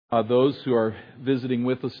Those who are visiting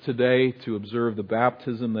with us today to observe the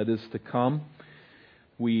baptism that is to come.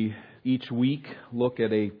 We each week look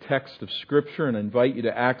at a text of Scripture, and I invite you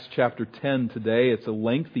to Acts chapter 10 today. It's a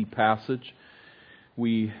lengthy passage.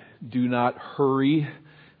 We do not hurry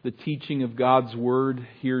the teaching of God's Word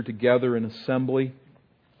here together in assembly,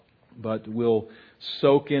 but we'll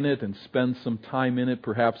soak in it and spend some time in it,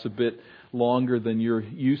 perhaps a bit longer than you're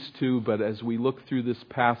used to. But as we look through this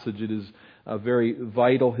passage, it is a very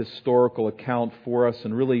vital historical account for us,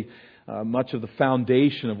 and really much of the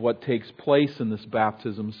foundation of what takes place in this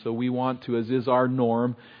baptism. So we want to, as is our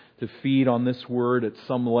norm, to feed on this word at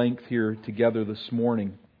some length here together this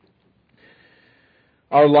morning.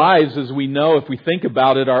 Our lives, as we know, if we think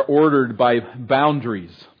about it, are ordered by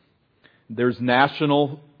boundaries. There's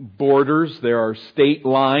national borders, there are state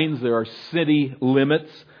lines, there are city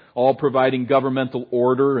limits, all providing governmental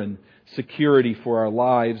order and security for our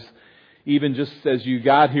lives. Even just as you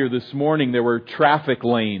got here this morning, there were traffic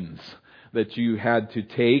lanes that you had to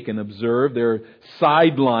take and observe. There are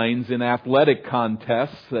sidelines in athletic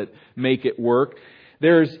contests that make it work.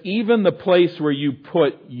 There's even the place where you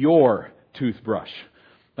put your toothbrush.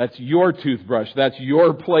 That's your toothbrush. That's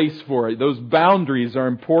your place for it. Those boundaries are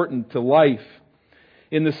important to life.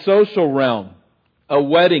 In the social realm, a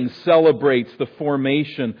wedding celebrates the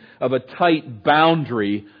formation of a tight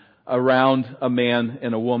boundary around a man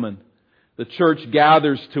and a woman. The church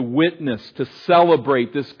gathers to witness, to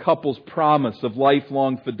celebrate this couple's promise of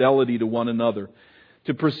lifelong fidelity to one another,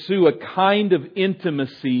 to pursue a kind of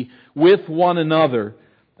intimacy with one another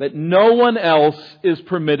that no one else is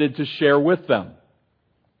permitted to share with them.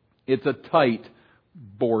 It's a tight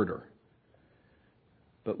border.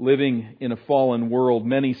 But living in a fallen world,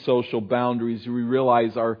 many social boundaries, we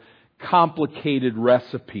realize, are complicated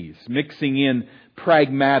recipes, mixing in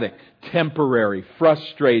pragmatic, temporary,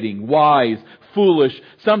 frustrating, wise, foolish,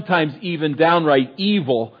 sometimes even downright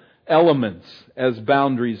evil elements as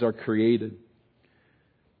boundaries are created.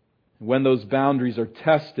 When those boundaries are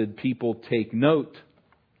tested, people take note.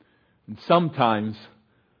 And sometimes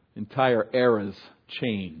entire eras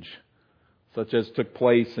change, such as took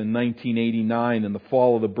place in 1989 and the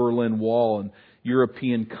fall of the Berlin Wall, and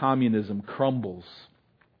European communism crumbles.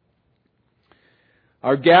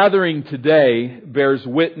 Our gathering today bears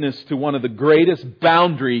witness to one of the greatest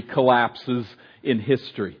boundary collapses in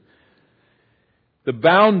history. The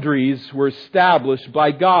boundaries were established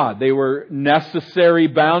by God. They were necessary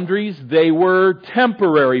boundaries. They were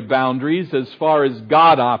temporary boundaries as far as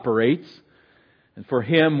God operates. And for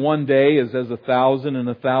Him, one day is as 1,000 and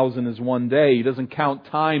 1,000 is one day. He doesn't count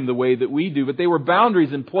time the way that we do, but they were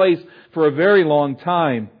boundaries in place for a very long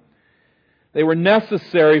time. They were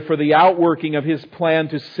necessary for the outworking of His plan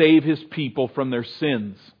to save His people from their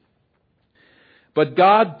sins. But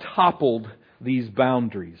God toppled these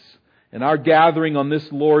boundaries. And our gathering on this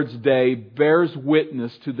Lord's Day bears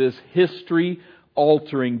witness to this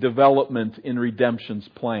history-altering development in redemption's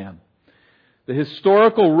plan. The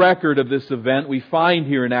historical record of this event we find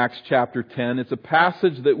here in Acts chapter 10. It's a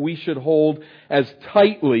passage that we should hold as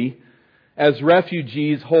tightly as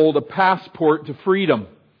refugees hold a passport to freedom.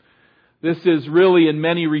 This is really, in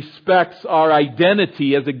many respects, our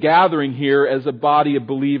identity as a gathering here, as a body of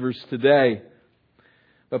believers today.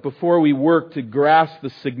 But before we work to grasp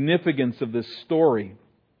the significance of this story,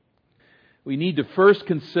 we need to first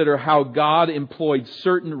consider how God employed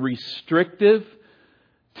certain restrictive,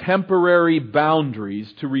 temporary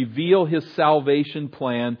boundaries to reveal His salvation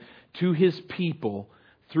plan to His people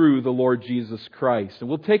through the Lord Jesus Christ. And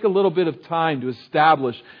we'll take a little bit of time to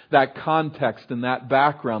establish that context and that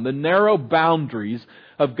background, the narrow boundaries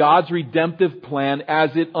of God's redemptive plan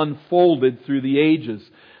as it unfolded through the ages.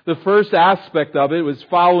 The first aspect of it was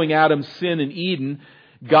following Adam's sin in Eden.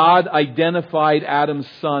 God identified Adam's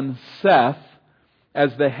son Seth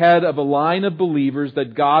as the head of a line of believers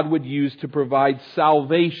that God would use to provide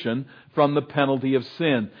salvation from the penalty of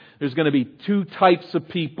sin. There's going to be two types of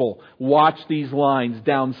people. Watch these lines.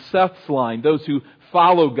 Down Seth's line, those who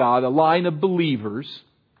follow God, a line of believers.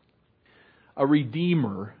 A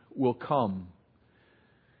Redeemer will come.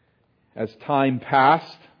 As time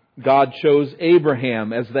passed, God chose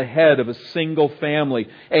Abraham as the head of a single family.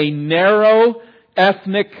 A narrow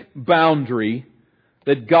ethnic boundary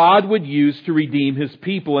that God would use to redeem His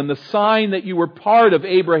people. And the sign that you were part of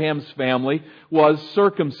Abraham's family was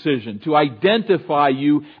circumcision, to identify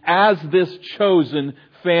you as this chosen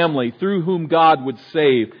family through whom God would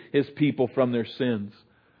save His people from their sins.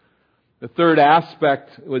 The third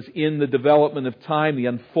aspect was in the development of time, the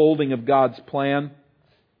unfolding of God's plan,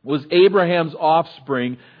 was Abraham's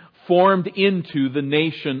offspring formed into the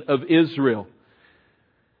nation of Israel.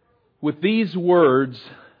 With these words,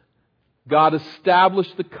 God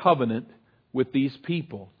established the covenant with these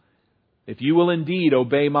people. If you will indeed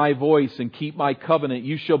obey my voice and keep my covenant,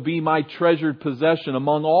 you shall be my treasured possession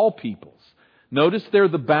among all peoples. Notice there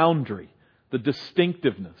the boundary, the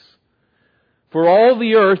distinctiveness. For all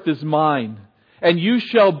the earth is mine, and you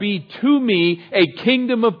shall be to me a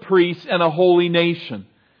kingdom of priests and a holy nation.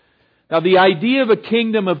 Now the idea of a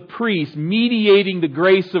kingdom of priests mediating the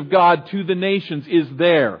grace of God to the nations is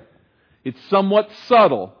there. It's somewhat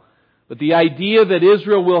subtle, but the idea that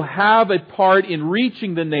Israel will have a part in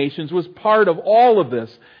reaching the nations was part of all of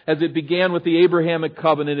this as it began with the Abrahamic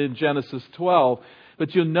covenant in Genesis 12.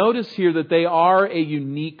 But you'll notice here that they are a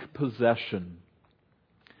unique possession.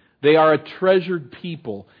 They are a treasured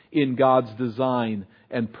people in God's design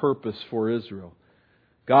and purpose for Israel.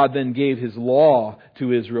 God then gave His law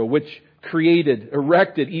to Israel, which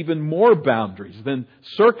erected even more boundaries than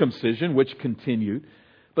circumcision, which continued.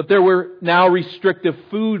 But there were now restrictive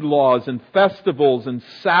food laws and festivals and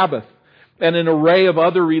Sabbath and an array of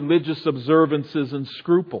other religious observances and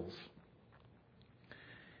scruples.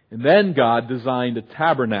 And then God designed a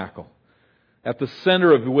tabernacle, at the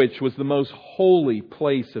center of which was the most holy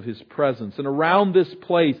place of His presence. And around this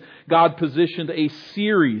place, God positioned a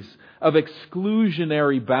series of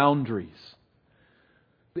exclusionary boundaries.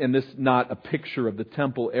 And this is not a picture of the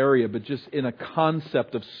temple area, but just in a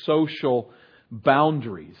concept of social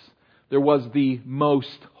boundaries. There was the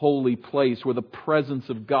most holy place where the presence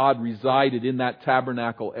of God resided in that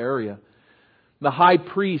tabernacle area. The high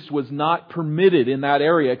priest was not permitted in that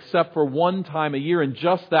area except for one time a year, and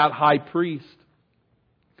just that high priest.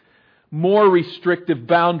 More restrictive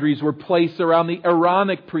boundaries were placed around the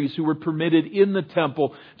Aaronic priests who were permitted in the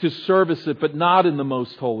temple to service it, but not in the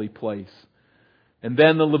most holy place. And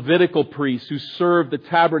then the Levitical priests who served the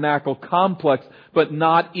tabernacle complex, but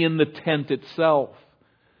not in the tent itself.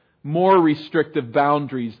 More restrictive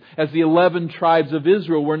boundaries, as the 11 tribes of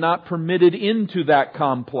Israel were not permitted into that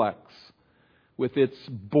complex with its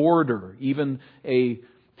border, even a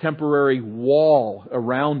temporary wall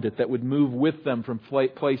around it that would move with them from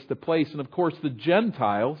place to place. And of course the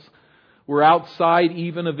Gentiles were outside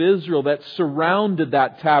even of Israel that surrounded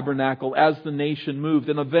that tabernacle as the nation moved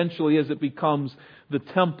and eventually as it becomes the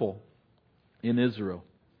temple in Israel.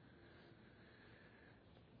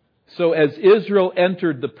 So as Israel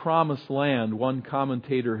entered the promised land, one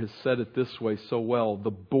commentator has said it this way so well: the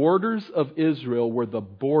borders of Israel were the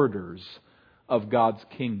borders of God's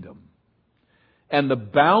kingdom. And the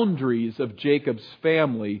boundaries of Jacob's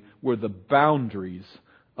family were the boundaries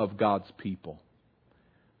of God's people.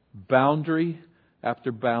 Boundary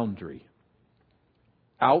after boundary,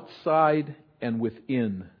 outside and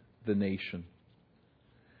within the nation.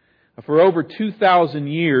 For over 2,000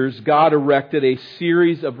 years, God erected a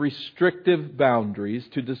series of restrictive boundaries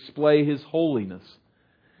to display His holiness.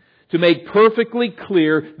 To make perfectly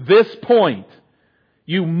clear this point: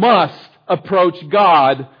 you must approach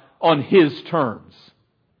God on His terms.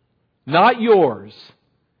 Not yours,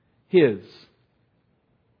 His.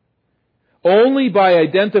 Only by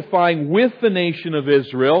identifying with the nation of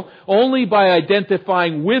Israel, only by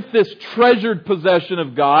identifying with this treasured possession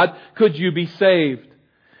of God, could you be saved.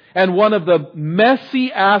 And one of the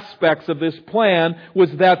messy aspects of this plan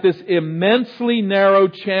was that this immensely narrow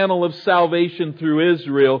channel of salvation through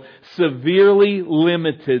Israel severely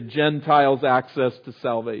limited Gentiles' access to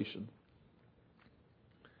salvation.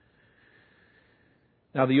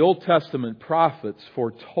 Now, the Old Testament prophets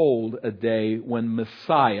foretold a day when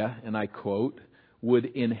Messiah, and I quote, would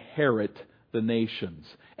inherit the nations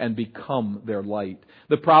and become their light.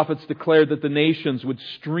 The prophets declared that the nations would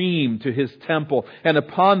stream to His temple, and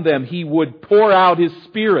upon them He would pour out His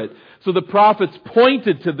Spirit. So the prophets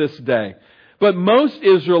pointed to this day. But most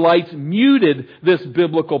Israelites muted this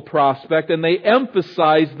biblical prospect, and they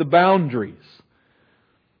emphasized the boundaries.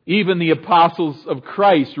 Even the apostles of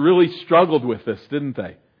Christ really struggled with this, didn't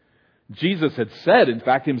they? Jesus had said, in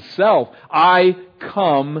fact, Himself, "I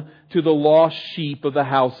come to the lost sheep of the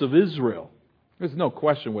house of Israel." There's no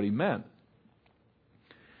question what He meant.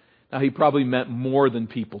 Now, He probably meant more than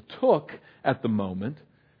people took at the moment.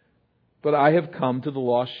 But I have come to the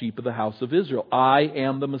lost sheep of the house of Israel. I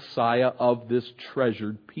am the Messiah of this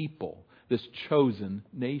treasured people, this chosen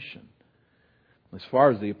nation. As far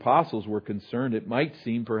as the apostles were concerned, it might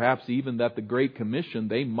seem perhaps even that the Great Commission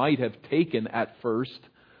they might have taken at first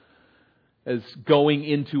as going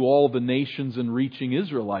into all the nations and reaching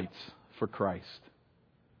Israelites for Christ.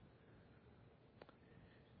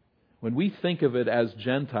 When we think of it as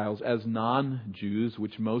Gentiles, as non-Jews,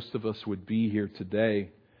 which most of us would be here today,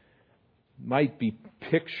 might be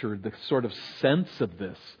pictured the sort of sense of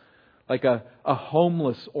this, like a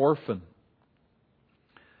homeless orphan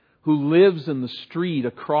who lives in the street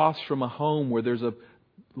across from a home where there's a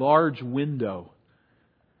large window,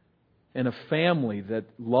 and a family that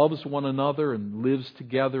loves one another and lives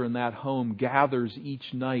together in that home gathers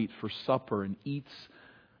each night for supper and eats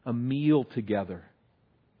a meal together.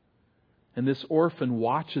 And this orphan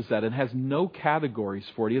watches that and has no categories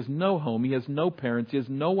for it. He has no home. He has no parents. He has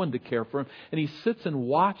no one to care for him. And he sits and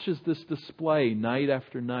watches this display night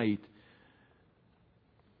after night.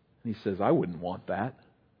 And he says, I wouldn't want that.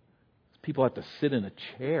 People have to sit in a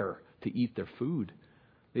chair to eat their food.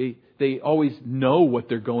 They always know what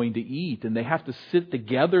they're going to eat, and they have to sit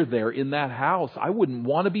together there in that house. I wouldn't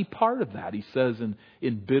want to be part of that, he says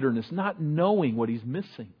in bitterness, not knowing what he's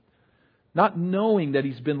missing. Not knowing that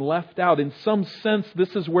he's been left out. In some sense,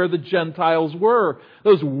 this is where the Gentiles were.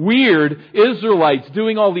 Those weird Israelites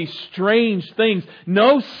doing all these strange things.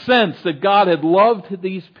 No sense that God had loved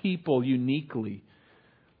these people uniquely,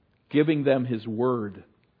 giving them His Word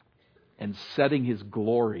and setting His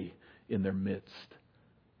glory in their midst.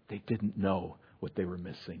 They didn't know what they were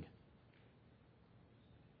missing.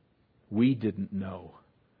 We didn't know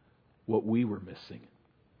what we were missing.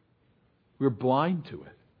 We were blind to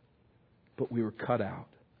it, but we were cut out.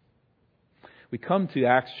 We come to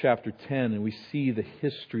Acts chapter 10 and we see the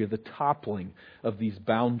history of the toppling of these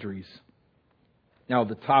boundaries. Now,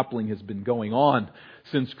 the toppling has been going on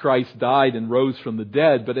since Christ died and rose from the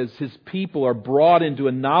dead, but as His people are brought into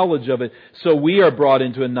a knowledge of it, so we are brought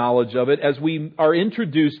into a knowledge of it as we are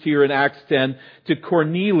introduced here in Acts 10 to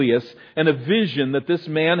Cornelius and a vision that this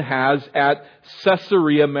man has at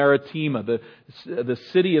Caesarea Maritima, the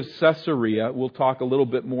city of Caesarea. We'll talk a little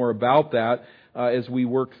bit more about that as we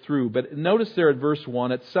work through. But notice there at verse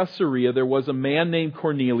 1, at Caesarea there was a man named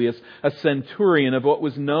Cornelius, a centurion of what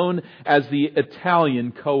was known as the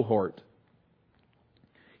Italian cohort.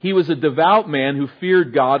 He was a devout man who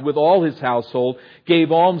feared God with all his household,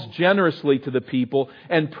 gave alms generously to the people,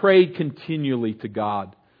 and prayed continually to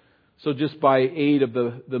God. So just by aid of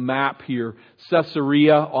the map here,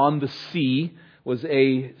 Caesarea on the sea was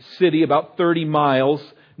a city about 30 miles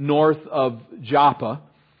north of Joppa.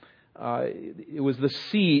 It was the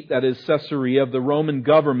seat, that is Caesarea, of the Roman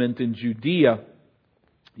government in Judea.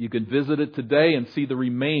 You can visit it today and see the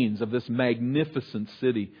remains of this magnificent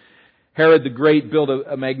city. Herod the Great built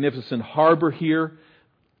a magnificent harbor here.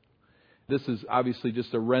 This is obviously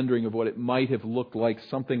just a rendering of what it might have looked like,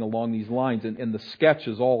 something along these lines. And the sketch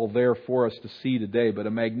is all there for us to see today. But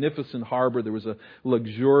a magnificent harbor. There was a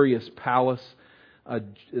luxurious palace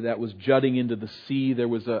that was jutting into the sea. There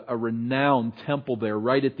was a renowned temple there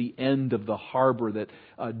right at the end of the harbor that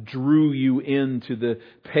drew you into the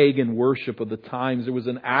pagan worship of the times. There was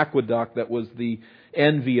an aqueduct that was the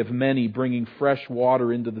envy of many, bringing fresh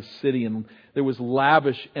water into the city. And there was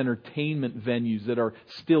lavish entertainment venues that are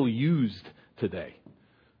still used today.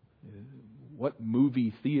 What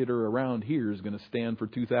movie theater around here is going to stand for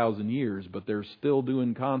 2,000 years? But they're still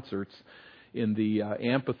doing concerts in the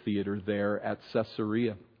amphitheater there at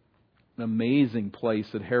Caesarea. An amazing place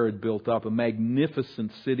that Herod built up, a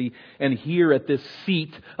magnificent city. And here at this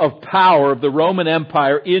seat of power of the Roman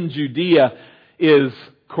Empire in Judea is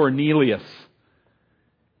Cornelius.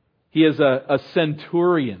 He is a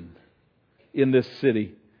centurion in this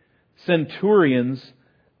city. Centurions,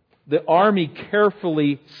 the army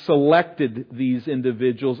carefully selected these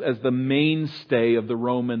individuals as the mainstay of the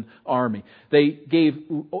Roman army. They gave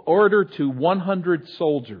order to 100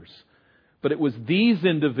 soldiers, but it was these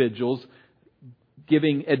individuals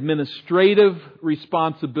giving administrative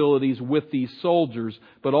responsibilities with these soldiers,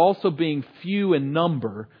 but also being few in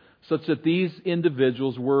number, such that these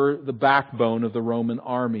individuals were the backbone of the Roman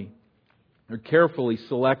army. They're carefully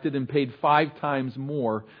selected and paid 5 times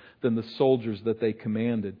more than the soldiers that they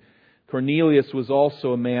commanded. Cornelius was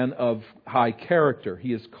also a man of high character.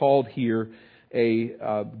 He is called here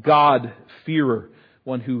a God-fearer,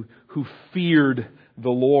 one who feared the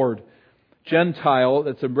Lord. Gentile,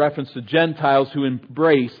 that's a reference to Gentiles who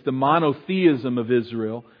embraced the monotheism of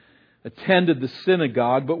Israel, attended the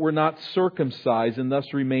synagogue, but were not circumcised and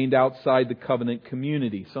thus remained outside the covenant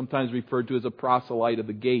community, sometimes referred to as a proselyte of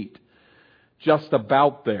the gate. Just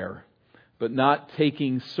about there, but not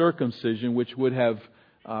taking circumcision, which would have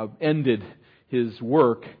ended his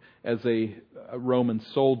work as a Roman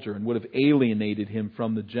soldier and would have alienated him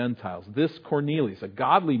from the Gentiles. This Cornelius, a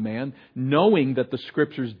godly man, knowing that the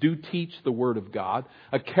Scriptures do teach the Word of God,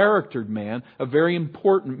 a charactered man, a very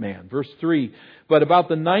important man. Verse 3, but about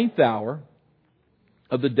the 9th hour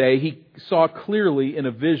of the day, he saw clearly in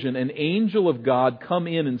a vision an angel of God come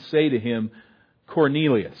in and say to him,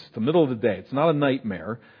 Cornelius, the middle of the day. It's not a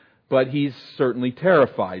nightmare, but he's certainly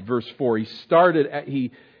terrified. Verse 4,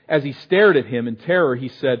 he As he stared at him in terror, he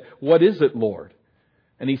said, "What is it, Lord?"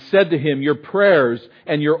 And he said to him, "Your prayers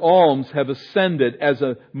and your alms have ascended as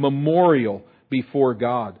a memorial before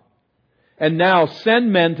God. And now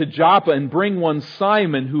send men to Joppa and bring one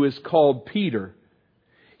Simon who is called Peter.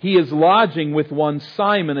 He is lodging with one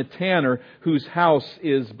Simon, a tanner, whose house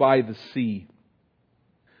is by the sea."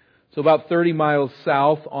 So about 30 miles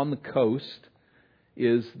south on the coast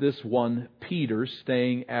is this one Peter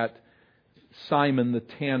staying at Simon the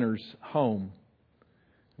tanner's home.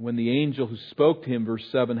 When the angel who spoke to him, verse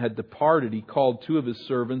 7, had departed, he called 2 of his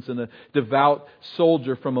servants and a devout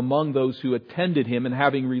soldier from among those who attended him, and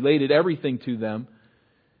having related everything to them,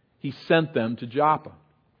 he sent them to Joppa.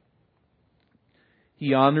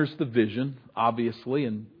 He honors the vision, obviously,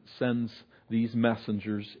 and sends these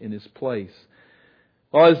messengers in his place.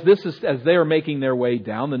 Well, as they are making their way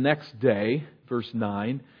down, the next day, verse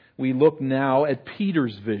 9, we look now at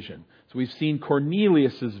Peter's vision. So we've seen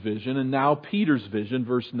Cornelius' vision and now Peter's vision,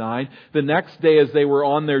 verse 9. The next day, as they were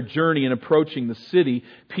on their journey and approaching the city,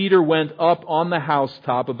 Peter went up on the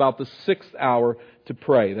housetop about the 6th hour to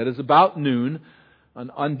pray. That is about noon,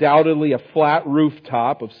 undoubtedly a flat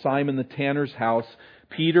rooftop of Simon the tanner's house.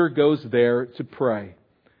 Peter goes there to pray.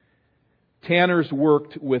 Tanners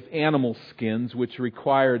worked with animal skins, which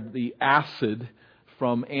required the acid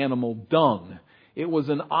from animal dung. It was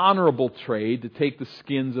an honorable trade to take the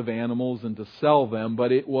skins of animals and to sell them,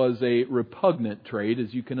 but it was a repugnant trade,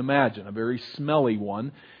 as you can imagine, a very smelly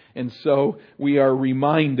one. And so we are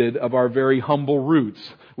reminded of our very humble roots,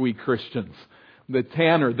 we Christians. The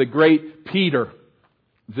tanner, the great Peter,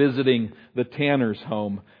 visiting the tanner's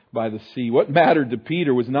home by the sea. What mattered to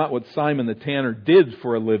Peter was not what Simon the tanner did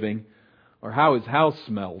for a living or how his house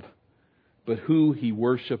smelled, but who he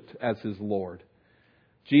worshipped as his Lord.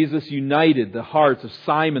 Jesus united the hearts of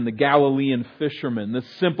Simon the Galilean fisherman, the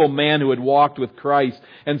simple man who had walked with Christ,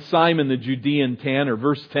 and Simon the Judean tanner.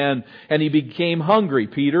 Verse 10, and he became hungry,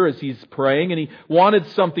 Peter, as he's praying, and he wanted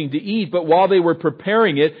something to eat, but while they were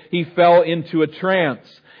preparing it, he fell into a trance.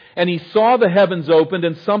 And he saw the heavens opened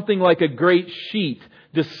and something like a great sheet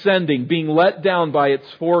descending, being let down by its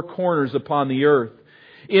 4 corners upon the earth.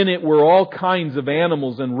 In it were all kinds of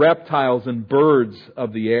animals and reptiles and birds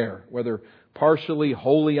of the air, whether partially,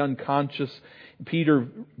 wholly unconscious. Peter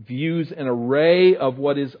views an array of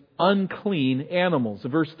what is unclean animals.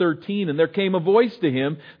 In verse 13, and there came a voice to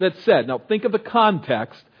him that said, now think of the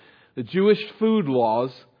context, the Jewish food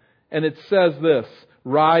laws, and it says this,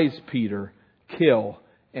 "Rise, Peter, kill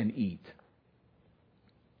and eat."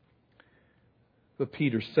 But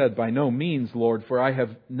Peter said, "By no means, Lord, for I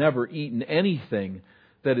have never eaten anything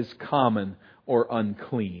that is common or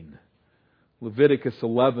unclean." Leviticus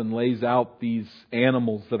 11 lays out these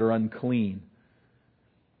animals that are unclean.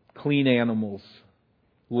 Clean animals,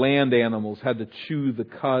 land animals, had to chew the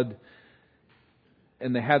cud,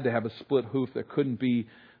 and they had to have a split hoof. There couldn't be...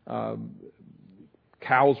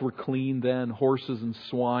 cows were clean then, horses and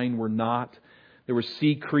swine were not. There were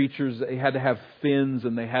sea creatures, they had to have fins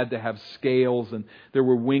and they had to have scales, and there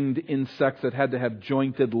were winged insects that had to have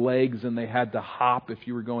jointed legs and they had to hop if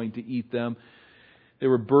you were going to eat them. There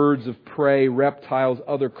were birds of prey, reptiles,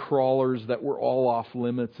 other crawlers that were all off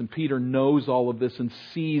limits. And Peter knows all of this and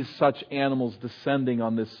sees such animals descending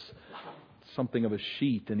on this something of a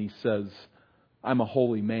sheet. And he says, "I'm a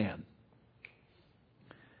holy man.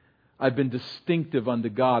 I've been distinctive unto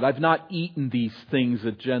God. I've not eaten these things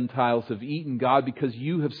that Gentiles have eaten, God, because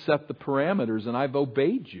you have set the parameters and I've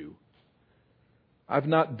obeyed you. I've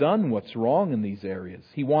not done what's wrong in these areas."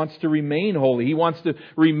 He wants to remain holy. He wants to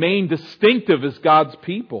remain distinctive as God's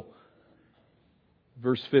people.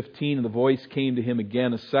 Verse 15, and the voice came to him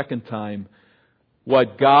again a second time.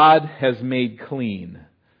 "What God has made clean,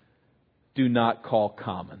 do not call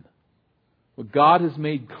common." What God has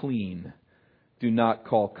made clean, do not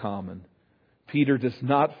call common. Peter does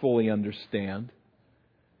not fully understand.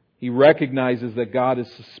 He recognizes that God is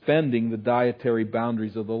suspending the dietary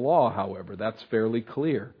boundaries of the law, however. That's fairly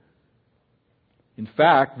clear. In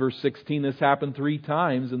fact, verse 16, this happened 3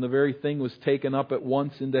 times and the very thing was taken up at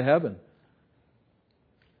once into heaven.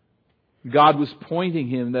 God was pointing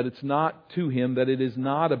him that it's not to him, that it is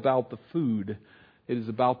not about the food. It is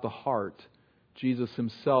about the heart. Jesus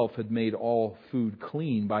himself had made all food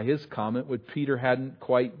clean by his comment, which Peter hadn't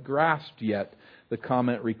quite grasped yet. The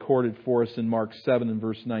comment recorded for us in Mark 7 and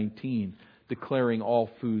verse 19, declaring all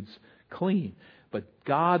foods clean. But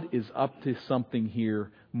God is up to something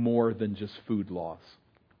here more than just food laws.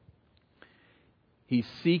 He's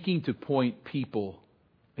seeking to point people.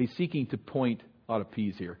 He's seeking to point, a lot of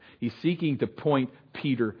P's here. He's seeking to point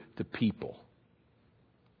Peter to people.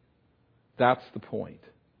 That's the point.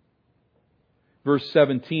 Verse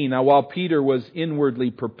 17, now while Peter was inwardly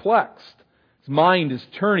perplexed, his mind is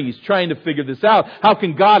turning, he's trying to figure this out. How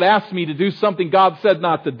can God ask me to do something God said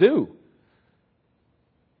not to do?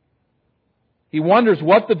 He wonders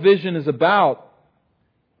what the vision is about.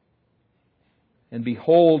 And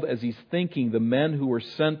behold, as he's thinking, the men who were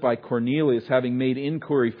sent by Cornelius, having made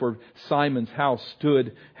inquiry for Simon's house,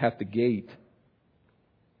 stood at the gate.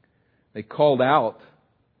 They called out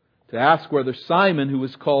to ask whether Simon, who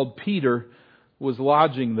was called Peter, was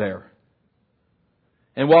lodging there.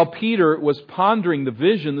 And while Peter was pondering the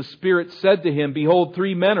vision, the Spirit said to him, behold,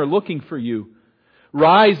 3 men are looking for you.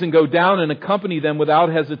 Rise and go down and accompany them without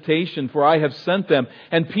hesitation, for I have sent them.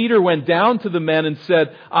 And Peter went down to the men and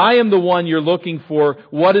said, I am the one you're looking for.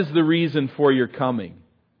 What is the reason for your coming?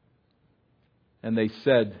 And they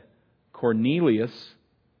said, Cornelius,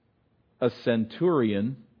 a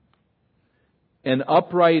centurion, an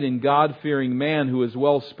upright and God-fearing man who is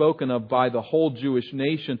well spoken of by the whole Jewish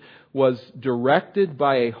nation, was directed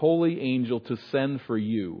by a holy angel to send for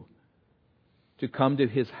you, to come to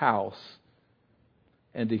his house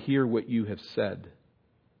and to hear what you have said.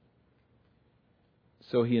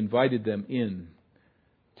 So he invited them in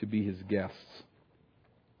to be his guests.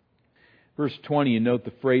 Verse 20, you note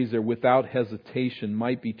the phrase there, without hesitation,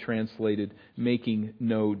 might be translated, making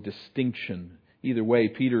no distinction. Either way,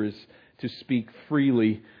 Peter is to speak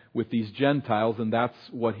freely with these Gentiles, and that's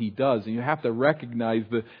what he does. And you have to recognize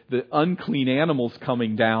the unclean animals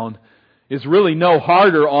coming down is really no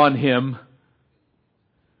harder on him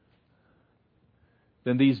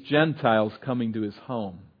than these Gentiles coming to his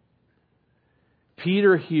home.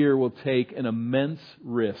 Peter here will take an immense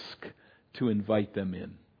risk to invite them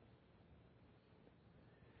in.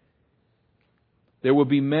 There will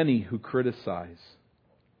be many who criticize,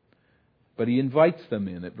 but he invites them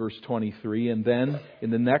in at verse 23, and then in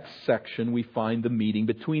the next section we find the meeting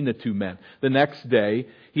between the 2 men. The next day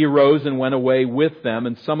he arose and went away with them,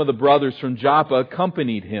 and some of the brothers from Joppa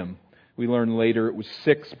accompanied him. We learn later it was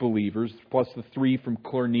 6 believers, plus the 3 from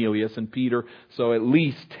Cornelius and Peter, so at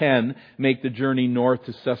least 10 make the journey north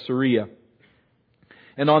to Caesarea.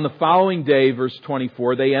 And on the following day, verse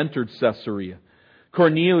 24, they entered Caesarea.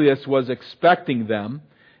 Cornelius was expecting them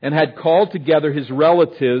and had called together his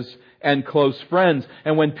relatives and close friends.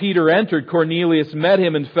 And when Peter entered, Cornelius met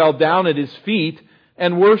him and fell down at his feet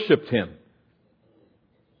and worshipped him.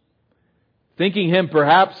 Thinking him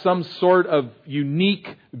perhaps some sort of unique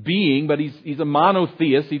being, but he's a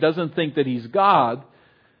monotheist. He doesn't think that he's God.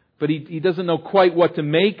 But he doesn't know quite what to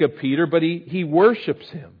make of Peter, but he worships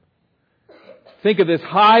him. Think of this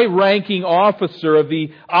high-ranking officer of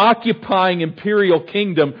the occupying imperial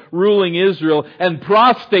kingdom ruling Israel and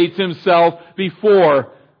prostrates himself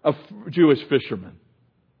before a Jewish fisherman.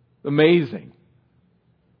 Amazing.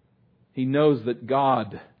 He knows that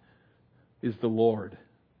God is the Lord.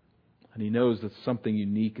 And he knows that something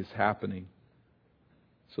unique is happening.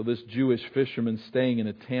 So this Jewish fisherman staying in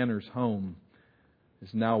a tanner's home is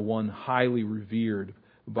now one highly revered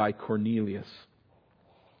by Cornelius.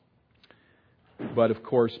 But of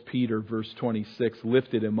course, Peter, verse 26,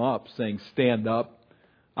 lifted him up, saying, stand up,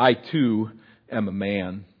 I too am a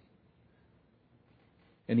man.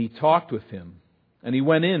 And he talked with him. And he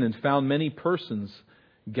went in and found many persons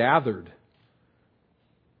gathered.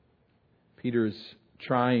 Peter is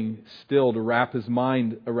trying still to wrap his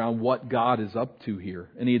mind around what God is up to here.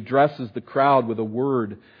 And he addresses the crowd with a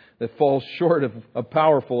word that falls short of a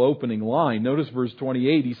powerful opening line. Notice verse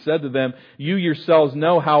 28. He said to them, you yourselves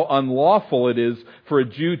know how unlawful it is for a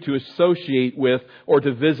Jew to associate with or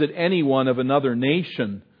to visit anyone of another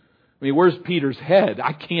nation. I mean, where's Peter's head?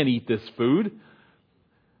 I can't eat this food.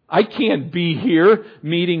 I can't be here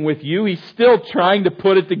meeting with you. He's still trying to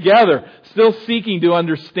put it together, still seeking to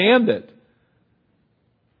understand it.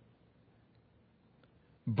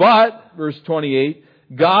 But, verse 28,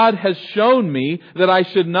 God has shown me that I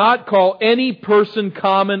should not call any person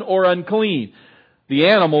common or unclean. The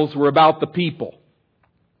animals were about the people.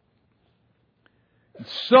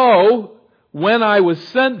 So, when I was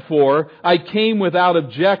sent for, I came without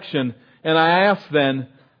objection, and I asked then,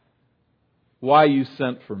 why you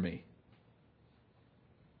sent for me?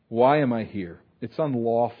 Why am I here? It's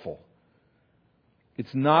unlawful.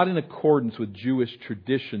 It's not in accordance with Jewish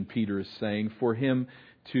tradition, Peter is saying, for him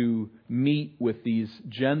to meet with these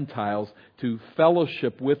Gentiles, to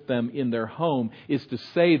fellowship with them in their home, is to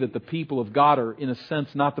say that the people of God are, in a sense,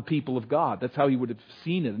 not the people of God. That's how he would have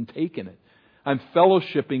seen it and taken it. I'm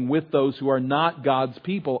fellowshipping with those who are not God's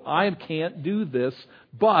people. I can't do this,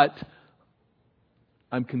 but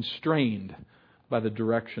I'm constrained by the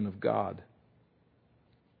direction of God.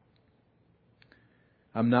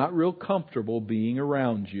 I'm not real comfortable being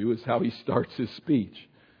around you," is how he starts his speech.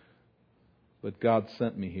 "But God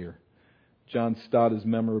sent me here." John Stott has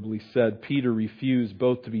memorably said, Peter refused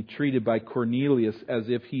both to be treated by Cornelius as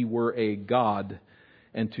if he were a god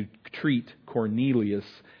and to treat Cornelius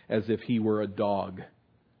as if he were a dog.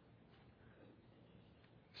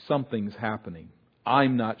 Something's happening.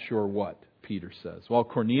 I'm not sure what, Peter says. Well,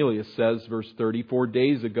 Cornelius says, verse 30, 4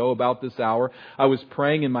 days ago, about this hour, I was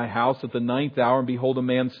praying in my house at the 9th hour, and behold, a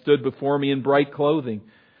man stood before me in bright clothing.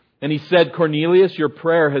 And he said, Cornelius, your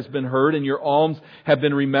prayer has been heard, and your alms have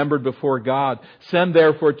been remembered before God. Send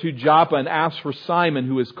therefore to Joppa and ask for Simon,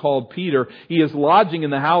 who is called Peter. He is lodging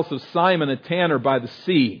in the house of Simon, a tanner by the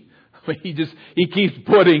sea. He keeps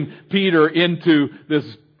putting Peter into this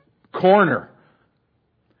corner.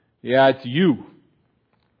 Yeah, it's you.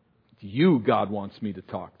 It's you God wants me to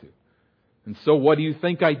talk to. And so what do you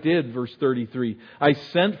think I did? Verse 33. I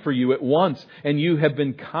sent for you at once, and you have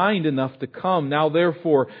been kind enough to come. Now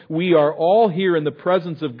therefore, we are all here in the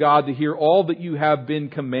presence of God to hear all that you have been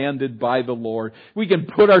commanded by the Lord. We can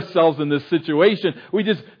put ourselves in this situation. We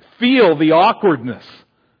just feel the awkwardness.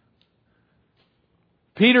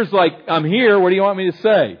 Peter's like, I'm here, what do you want me to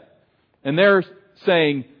say? And they're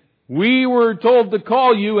saying, we were told to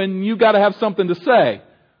call you and you got to have something to say.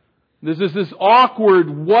 This is this awkward,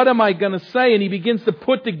 what am I going to say? And he begins to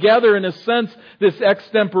put together, in a sense, this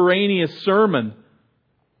extemporaneous sermon.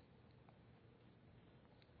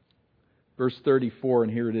 Verse 34,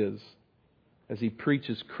 and here it is. As he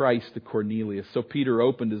preaches Christ to Cornelius. So Peter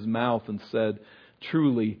opened his mouth and said,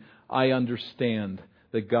 truly, I understand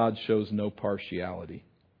that God shows no partiality.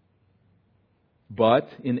 But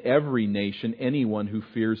in every nation, anyone who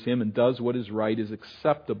fears Him and does what is right is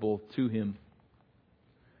acceptable to Him.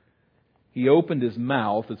 He opened his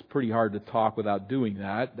mouth. It's pretty hard to talk without doing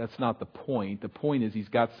that. That's not the point. The point is he's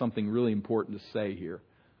got something really important to say here.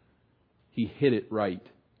 He hit it right.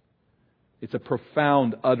 It's a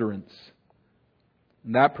profound utterance.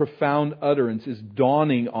 And that profound utterance is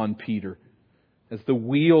dawning on Peter. As the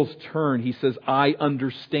wheels turn, he says, I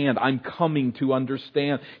understand. I'm coming to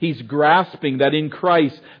understand. He's grasping that in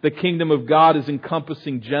Christ, the kingdom of God is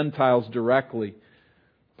encompassing Gentiles directly.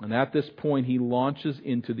 And at this point, he launches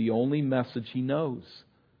into the only message he knows.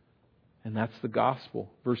 And that's the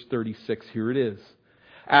gospel. Verse 36, here it is.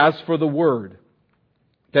 As for the word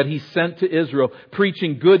that He sent to Israel,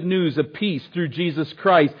 preaching good news of peace through Jesus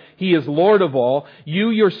Christ, He is Lord of all. You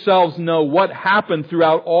yourselves know what happened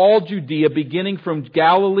throughout all Judea, beginning from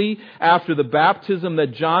Galilee after the baptism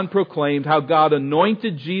that John proclaimed, how God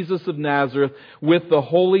anointed Jesus of Nazareth with the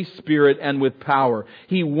Holy Spirit and with power.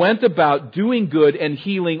 He went about doing good and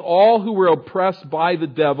healing all who were oppressed by the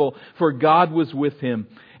devil, for God was with Him.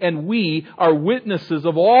 And we are witnesses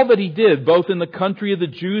of all that He did, both in the country of the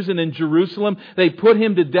Jews and in Jerusalem. They put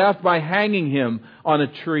Him to death by hanging Him on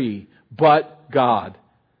a tree. But God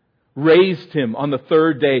raised Him on the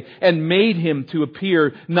third day and made Him to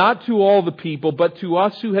appear not to all the people, but to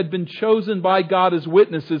us who had been chosen by God as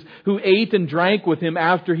witnesses, who ate and drank with Him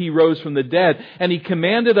after He rose from the dead. And He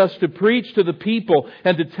commanded us to preach to the people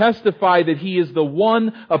and to testify that He is the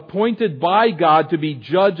one appointed by God to be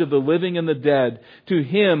judge of the living and the dead. To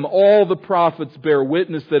Him all the prophets bear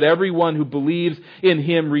witness that everyone who believes in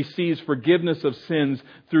Him receives forgiveness of sins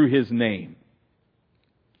through His name.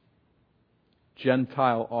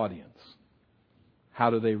 Gentile audience. How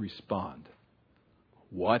do they respond?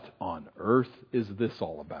 What on earth is this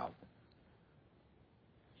all about?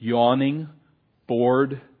 Yawning,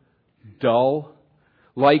 bored, dull,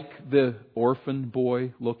 like the orphan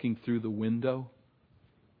boy looking through the window.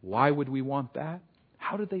 Why would we want that?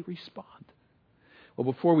 How do they respond?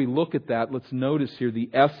 Well, before we look at that, let's notice here the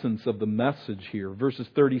essence of the message here. Verses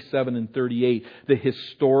 37 and 38, the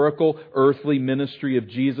historical earthly ministry of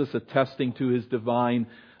Jesus attesting to His divine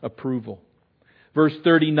approval. Verse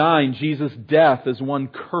 39, Jesus' death as one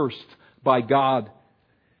cursed by God.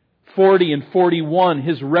 40 and 41,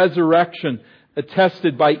 His resurrection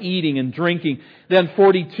attested by eating and drinking. Then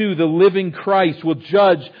 42, the living Christ will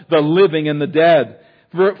judge the living and the dead.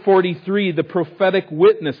 43, the prophetic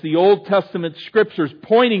witness, the Old Testament scriptures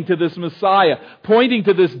pointing to this Messiah, pointing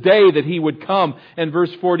to this day that He would come. And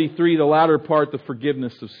verse 43, the latter part, the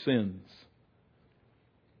forgiveness of sins.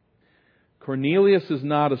 Cornelius is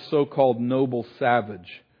not a so-called noble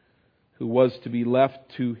savage who was to be left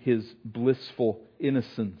to his blissful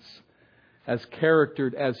innocence. As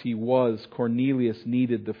charactered as he was, Cornelius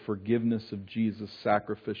needed the forgiveness of Jesus'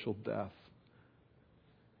 sacrificial death.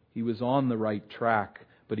 He was on the right track,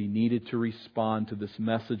 but he needed to respond to this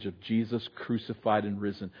message of Jesus crucified and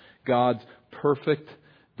risen. God's perfect,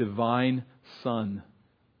 divine Son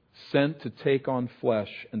sent to take on flesh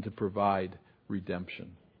and to provide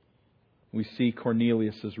redemption. We see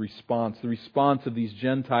Cornelius' response, the response of these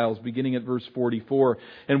Gentiles beginning at verse 44.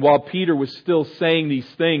 And while Peter was still saying these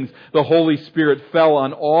things, the Holy Spirit fell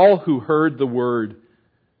on all who heard the word.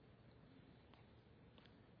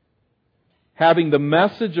 Having the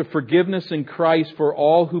message of forgiveness in Christ for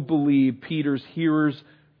all who believe, Peter's hearers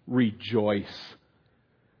rejoice.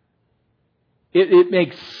 It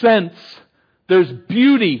makes sense. There's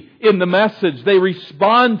beauty in the message. They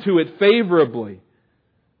respond to it favorably.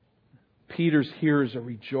 Peter's hearers are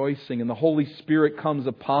rejoicing, and the Holy Spirit comes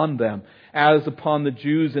upon them, as upon the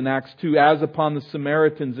Jews in Acts 2, as upon the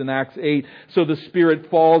Samaritans in Acts 8. So the Spirit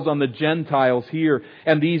falls on the Gentiles here,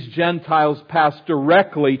 and these Gentiles pass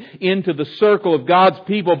directly into the circle of God's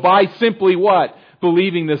people by simply what?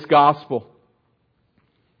 Believing this gospel.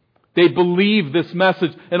 They believe this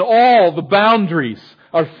message, and all the boundaries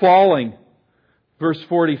are falling. Verse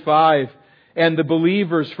 45, and the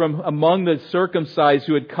believers from among the circumcised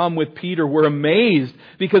who had come with Peter were amazed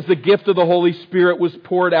because the gift of the Holy Spirit was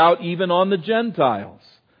poured out even on the Gentiles.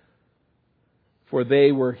 For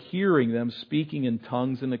they were hearing them speaking in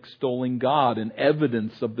tongues and extolling God, and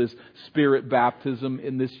evidence of this Spirit baptism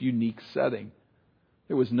in this unique setting.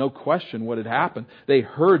 There was no question what had happened. They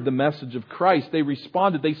heard the message of Christ. They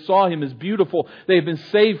responded. They saw Him as beautiful. They had been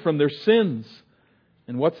saved from their sins.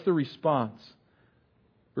 And what's the response?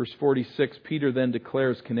 Verse 46, Peter then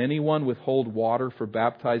declares, can anyone withhold water for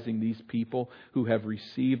baptizing these people who have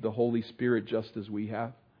received the Holy Spirit just as we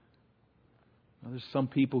have? Now, there's some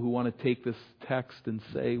people who want to take this text and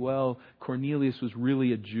say, well, Cornelius was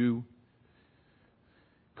really a Jew.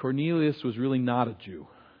 Cornelius was really not a Jew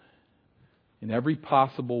in every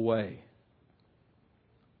possible way.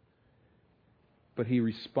 But he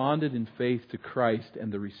responded in faith to Christ, and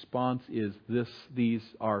the response is these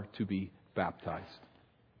are to be baptized.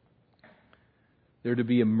 They're to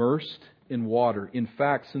be immersed in water. In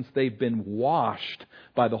fact, since they've been washed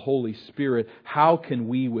by the Holy Spirit, how can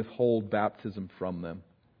we withhold baptism from them?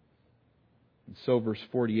 And so, verse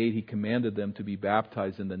 48, he commanded them to be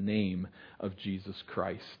baptized in the name of Jesus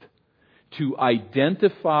Christ. To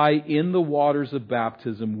identify in the waters of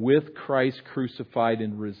baptism with Christ crucified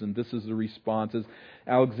and risen. This is the response. As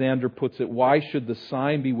Alexander puts it, why should the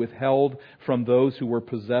sign be withheld from those who were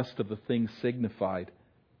possessed of the things signified?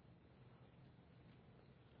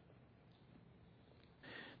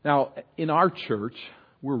 Now, in our church,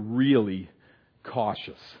 we're really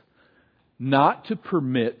cautious not to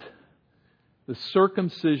permit the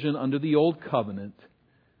circumcision under the Old Covenant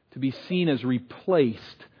to be seen as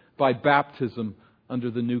replaced by baptism under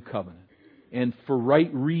the New Covenant. And for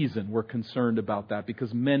right reason, we're concerned about that,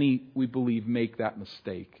 because many, we believe, make that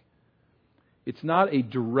mistake. It's not a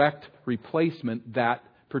direct replacement that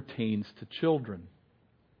pertains to children.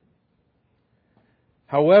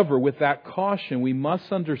 However, with that caution, we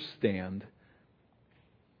must understand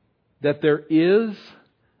that there is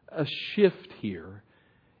a shift here,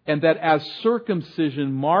 and that as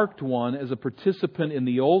circumcision marked one as a participant in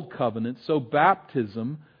the Old Covenant, so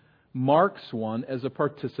baptism marks one as a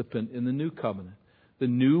participant in the New Covenant. The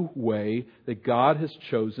new way that God has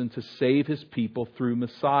chosen to save His people through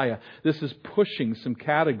Messiah. This is pushing some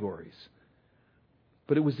categories.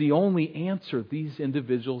 But it was the only answer these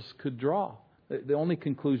individuals could draw. The only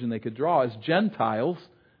conclusion they could draw is Gentiles,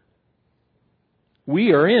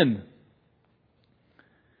 we are in.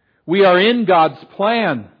 We are in God's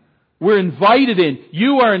plan. We're invited in.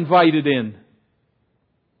 You are invited in.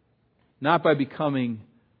 Not by becoming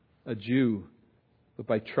a Jew, but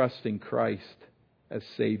by trusting Christ as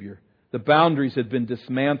Savior. The boundaries had been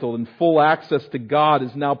dismantled, and full access to God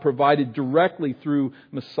is now provided directly through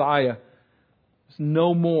Messiah. There's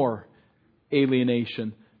no more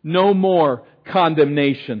alienation. No more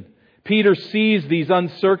condemnation. Peter sees these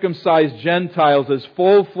uncircumcised Gentiles as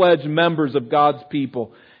full-fledged members of God's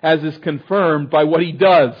people, as is confirmed by what he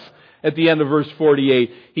does at the end of verse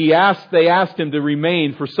 48. They asked him to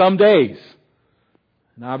remain for some days.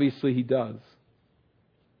 And obviously he does.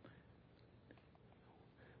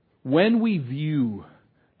 When we view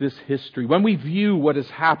this history, when we view what has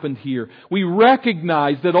happened here, we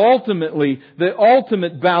recognize that ultimately the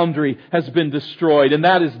ultimate boundary has been destroyed, and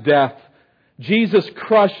that is death. Jesus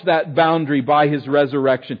crushed that boundary by His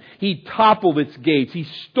resurrection. He toppled its gates. He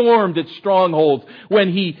stormed its strongholds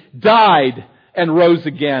when He died and rose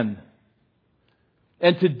again.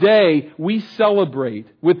 And today we celebrate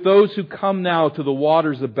with those who come now to the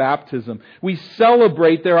waters of baptism. We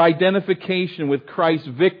celebrate their identification with Christ's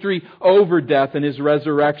victory over death and His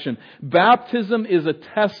resurrection. Baptism is a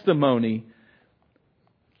testimony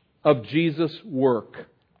of Jesus' work.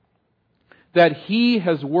 that He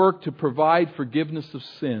has worked to provide forgiveness of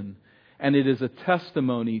sin. And it is a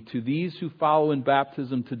testimony to these who follow in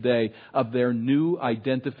baptism today of their new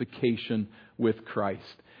identification with Christ.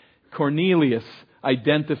 Cornelius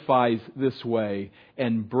identifies this way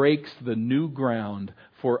and breaks the new ground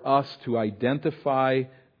for us to identify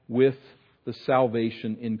with the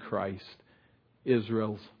salvation in Christ,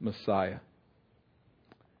 Israel's Messiah.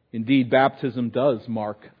 Indeed, baptism does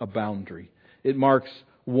mark a boundary. It marks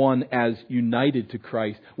one as united to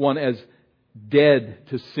Christ, one as dead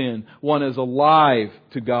to sin, one as alive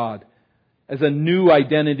to God, as a new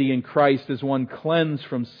identity in Christ, as one cleansed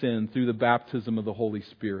from sin through the baptism of the Holy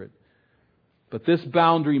Spirit. But this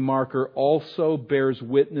boundary marker also bears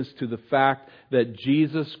witness to the fact that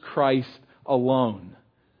Jesus Christ alone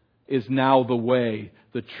is now the way,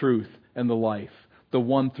 the truth, and the life, the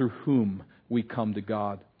one through whom we come to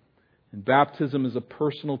God. And baptism is a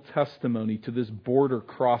personal testimony to this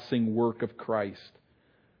border-crossing work of Christ.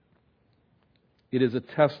 It is a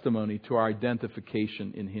testimony to our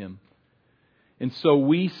identification in Him. And so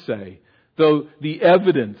we say, though the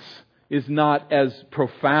evidence is not as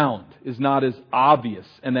profound, is not as obvious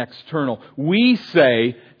and external, we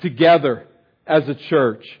say together as a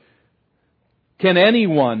church, can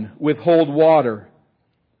anyone withhold water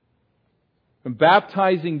from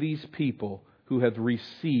baptizing these people who have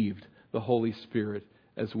received the Holy Spirit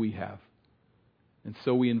as we have? And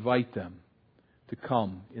so we invite them to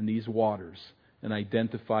come in these waters and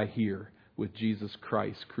identify here with Jesus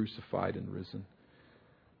Christ crucified and risen.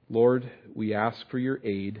 Lord, we ask for Your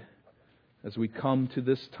aid as we come to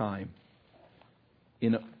this time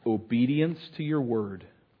in obedience to Your word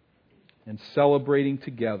and celebrating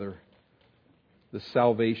together the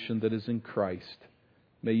salvation that is in Christ.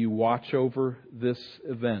 May You watch over this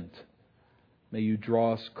event. May You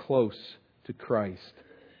draw us close to Christ.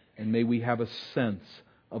 And may we have a sense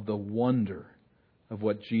of the wonder of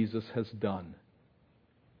what Jesus has done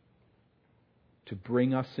to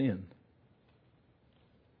bring us in.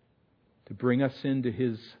 To bring us into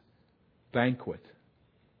His banquet.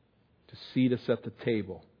 To seat us at the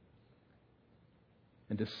table.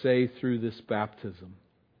 And to say through this baptism,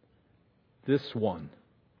 this one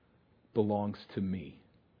belongs to me.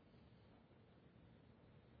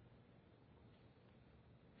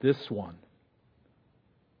 This one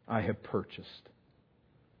I have purchased.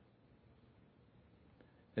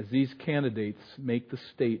 As these candidates make the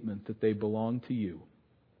statement that they belong to You,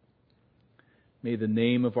 may the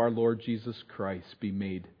name of our Lord Jesus Christ be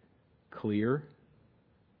made clear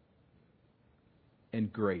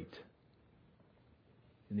and great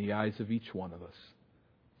in the eyes of each one of us.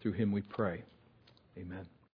 Through Him we pray. Amen.